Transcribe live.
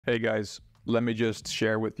Hey guys, let me just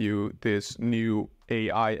share with you this new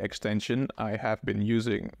AI extension I have been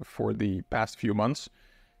using for the past few months.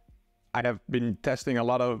 I have been testing a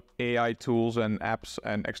lot of AI tools and apps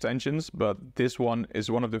and extensions, but this one is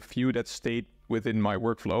one of the few that stayed within my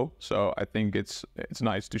workflow. So I think it's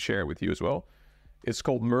nice to share with you as well. It's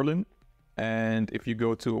called Merlin. And if you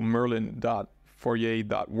go to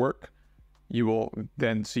merlin.fourier.work, you will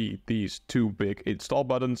then see these two big install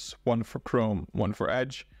buttons, one for Chrome, one for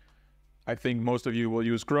Edge. I think most of you will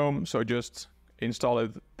use Chrome, so just install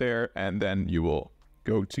it there and then you will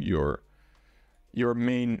go to your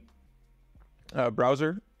main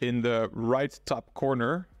browser. In the right top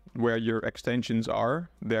corner where your extensions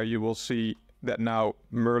are, there you will see that now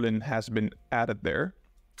Merlin has been added there.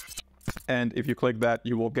 And if you click that,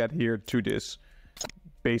 you will get here to this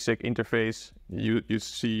basic interface. You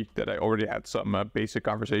see that I already had some basic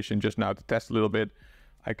conversation just now to test a little bit.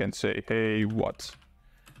 I can say, hey, what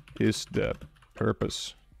is the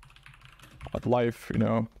purpose of life?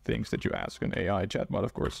 Things that you ask an AI chatbot,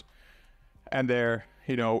 of course. And there,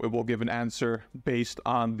 it will give an answer based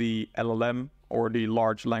on the LLM or the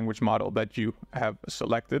large language model that you have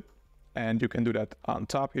selected. And you can do that on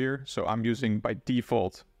top here. So I'm using by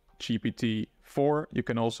default GPT-4. You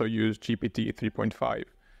can also use GPT 3.5,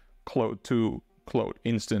 Claude 2, Claude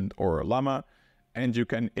Instant, or Llama. And you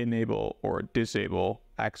can enable or disable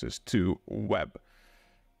access to web.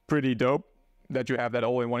 Pretty dope that you have that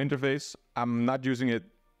all in one interface. I'm not using it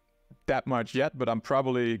that much yet, but I'm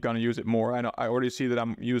probably going to use it more. I already see that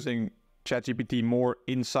I'm using ChatGPT more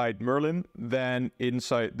inside Merlin than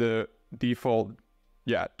inside the default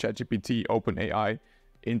ChatGPT OpenAI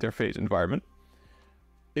interface environment.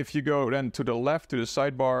 If you go then to the left to the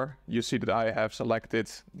sidebar, you see that I have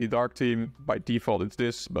selected the dark theme. By default it's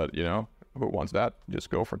this, but who wants that? Just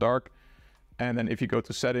go for dark. And then if you go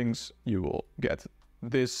to settings, you will get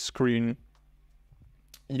this screen.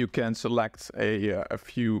 You can select a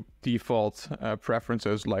few default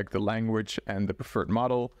preferences like the language and the preferred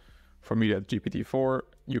model. For me, that's GPT-4.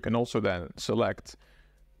 You can also then select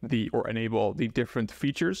or enable the different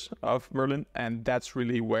features of Merlin, and that's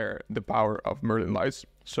really where the power of Merlin lies.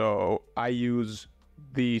 So I use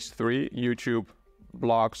these three: YouTube,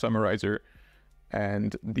 blog summarizer,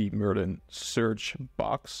 and the Merlin search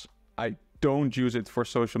box. I don't use it for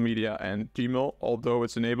social media and Gmail, although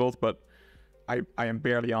it's enabled, but I am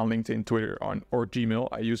barely on LinkedIn, Twitter, or Gmail.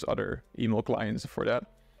 I use other email clients for that.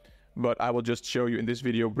 But I will just show you in this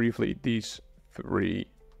video briefly these three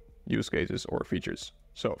use cases or features.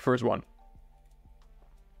 So first one,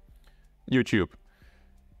 YouTube.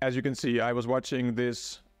 As you can see, I was watching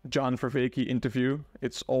this John Vervaeke interview.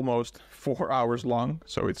 It's almost 4 hours long,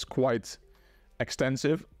 so it's quite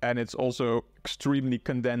extensive, and it's also extremely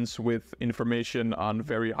condensed with information on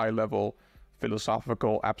very high level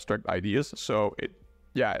philosophical abstract ideas. So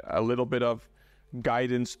a little bit of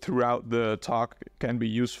guidance throughout the talk can be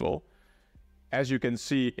useful. As you can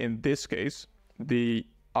see in this case, the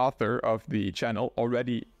author of the channel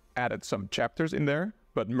already added some chapters in there,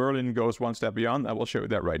 but Merlin goes one step beyond. I will show you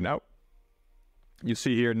that right now. You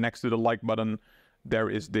see here next to the like button, there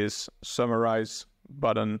is this summarize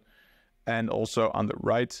button. And also on the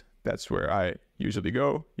right, that's where I usually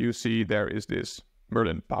go. You see there is this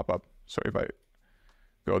Merlin pop-up. So if I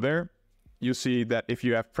go there, you see that if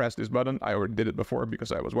you have pressed this button, I already did it before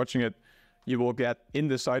because I was watching it, you will get in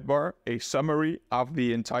the sidebar a summary of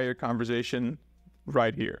the entire conversation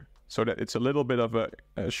right here. So that it's a little bit of a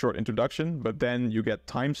short introduction, but then you get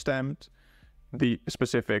time-stamped the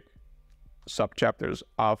specific sub-chapters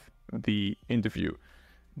of the interview.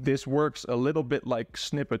 This works a little bit like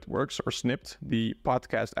Snippet works, or Snipped, the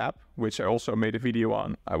podcast app, which I also made a video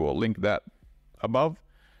on. I will link that above.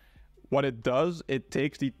 What it does, it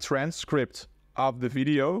takes the transcript of the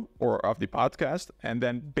video or of the podcast, and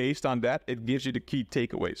then based on that, it gives you the key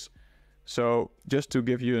takeaways. So just to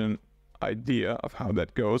give you an idea of how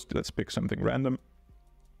that goes, let's pick something random.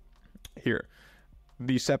 Here,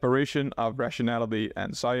 the separation of rationality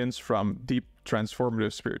and science from deep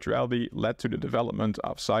transformative spirituality led to the development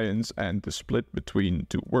of science and the split between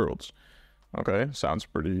two worlds. Okay, sounds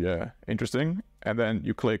pretty interesting. And then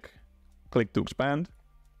you click to expand.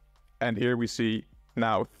 And here we see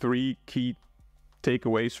now 3 key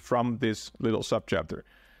takeaways from this little subchapter.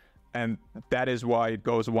 And that is why it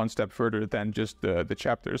goes one step further than just the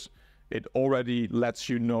chapters. It already lets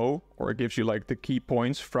you know, or it gives you like the key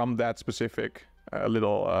points from that specific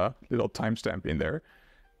little timestamp in there.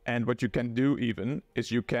 And what you can do even is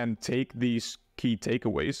you can take these key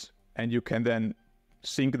takeaways and you can then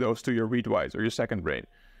sync those to your Readwise or your second brain.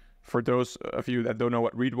 For those of you that don't know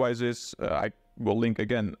what Readwise is, I will link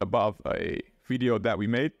again above a video that we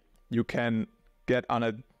made. You can get on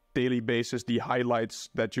a daily basis the highlights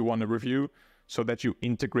that you want to review so that you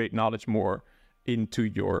integrate knowledge more into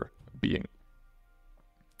your being.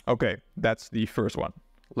 Okay, that's the first one.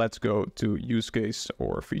 Let's go to use case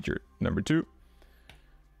or feature number 2.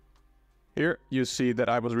 Here you see that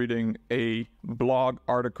I was reading a blog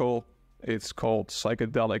article. It's called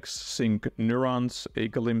Psychedelics Sync Neurons, a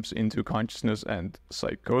Glimpse into Consciousness and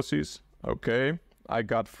Psychosis. Okay, I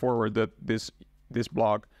got forwarded this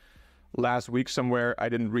blog last week somewhere. I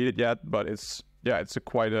didn't read it yet, but it's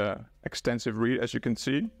quite a extensive read, as you can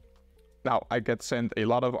see. Now, I get sent a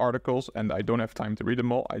lot of articles and I don't have time to read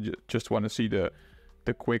them all. I just want to see the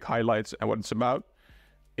quick highlights and what it's about.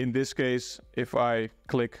 In this case, if I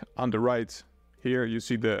click on the right here, you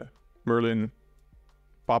see the Merlin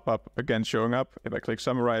pop-up again showing up. If I click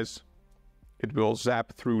summarize, it will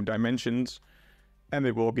zap through dimensions and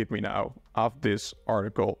it will give me now of this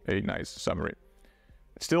article a nice summary.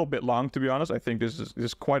 It's still a bit long, to be honest. I think this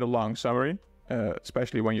is quite a long summary,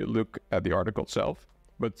 especially when you look at the article itself.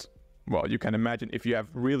 But well, you can imagine if you have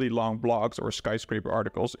really long blogs or skyscraper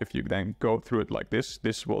articles, if you then go through it like this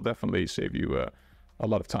will definitely save you a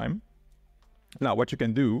lot of time. Now, what you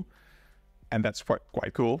can do, and that's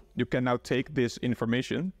quite cool, you can now take this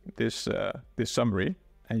information, this summary,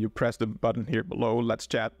 and you press the button here below, let's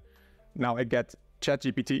chat. Now I get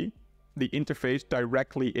ChatGPT, the interface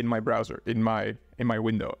directly in my browser, in my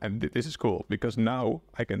window. And this is cool because now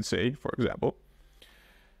I can say, for example,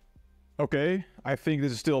 okay, I think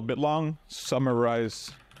this is still a bit long.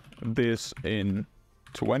 Summarize this in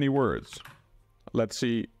 20 words. Let's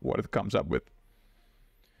see what it comes up with.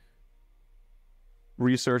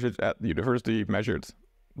 Researched at the university, measured,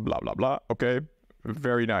 blah, blah, blah. Okay,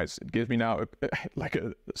 very nice. It gives me now like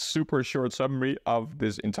a super short summary of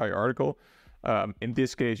this entire article. In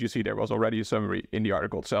this case, you see there was already a summary in the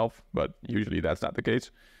article itself, but usually that's not the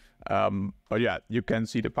case. But yeah, you can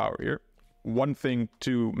see the power here. One thing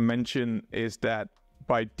to mention is that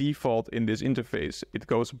by default in this interface, it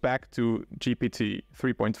goes back to GPT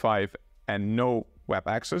 3.5 and no web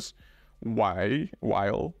access.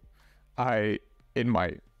 While in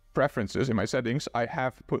my preferences, in my settings, I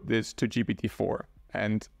have put this to GPT-4.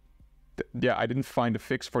 And yeah, I didn't find a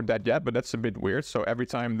fix for that yet, but that's a bit weird. So every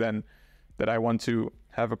time then that I want to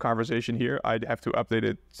have a conversation here, I'd have to update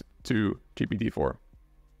it to GPT-4.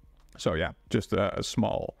 So yeah, just a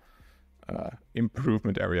small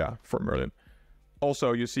improvement area for Merlin.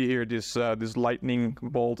 Also, you see here this lightning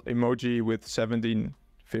bolt emoji with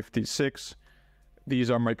 1756.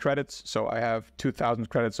 These are my credits. So I have 2,000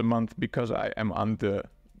 credits a month because I am on the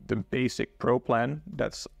basic pro plan.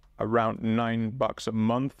 That's around $9 a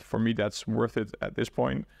month. For me, that's worth it at this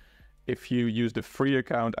point. If you use the free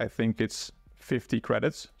account, I think it's 50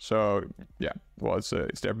 credits. So yeah, well,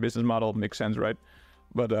 it's their business model, makes sense, right?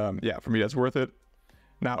 But yeah, for me, that's worth it.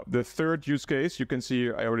 Now, the third use case, you can see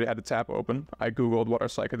here, I already had the tab open. I Googled what are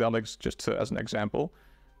psychedelics, just as an example,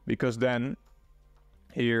 because then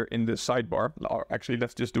here in the sidebar, or actually,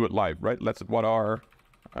 let's just do it live, right? What are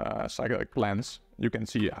psychedelic plants? You can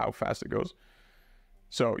see how fast it goes.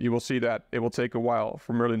 So you will see that it will take a while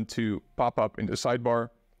for Merlin to pop up in the sidebar,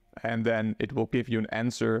 and then it will give you an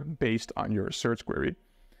answer based on your search query.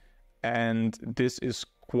 And this is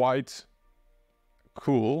quite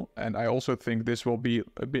cool. And I also think this will be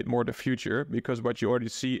a bit more the future, because what you already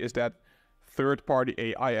see is that third-party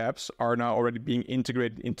AI apps are now already being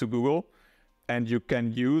integrated into Google. And you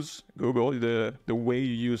can use Google, the way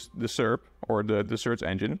you use the SERP or the search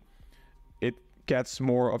engine, it gets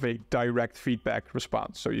more of a direct feedback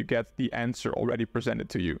response. So you get the answer already presented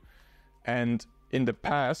to you. And in the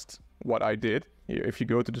past, what I did, if you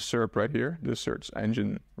go to the SERP right here, the search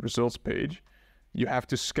engine results page, you have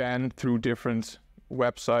to scan through different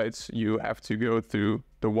websites. You have to go through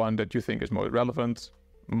the one that you think is most relevant.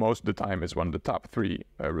 Most of the time it's one of the top 3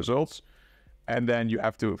 results. And then you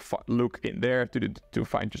have to look in there to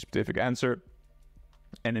find your specific answer.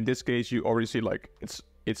 And in this case, you already see like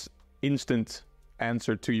it's instant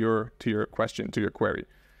answer to your question, to your query.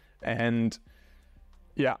 And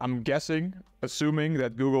yeah, I'm assuming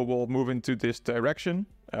that Google will move into this direction,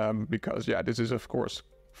 because yeah, this is of course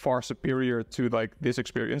far superior to like this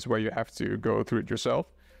experience where you have to go through it yourself.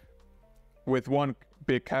 With one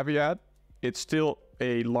big caveat, it's still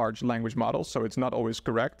a large language model, so it's not always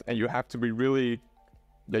correct, and you have to be really,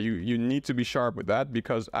 you need to be sharp with that,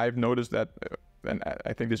 because I've noticed that, and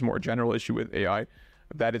I think this is more a general issue with AI,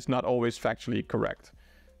 that it's not always factually correct.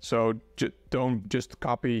 So don't just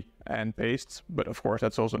copy and paste, but of course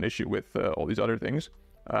that's also an issue with all these other things.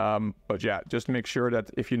 But yeah, just make sure that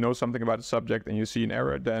if you know something about the subject and you see an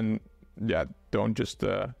error, then yeah, don't just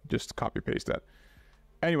copy paste that.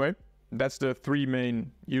 Anyway, that's the 3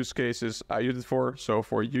 main use cases I use it for. So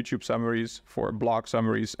for YouTube summaries, for blog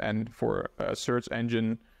summaries, and for search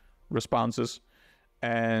engine responses.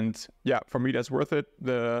 And yeah, for me, that's worth it.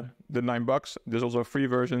 The $9. There's also a free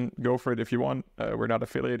version. Go for it if you want. We're not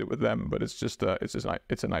affiliated with them, but it's just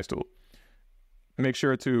it's a nice tool. Make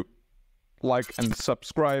sure to like and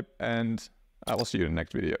subscribe, and I will see you in the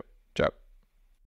next video. Ciao.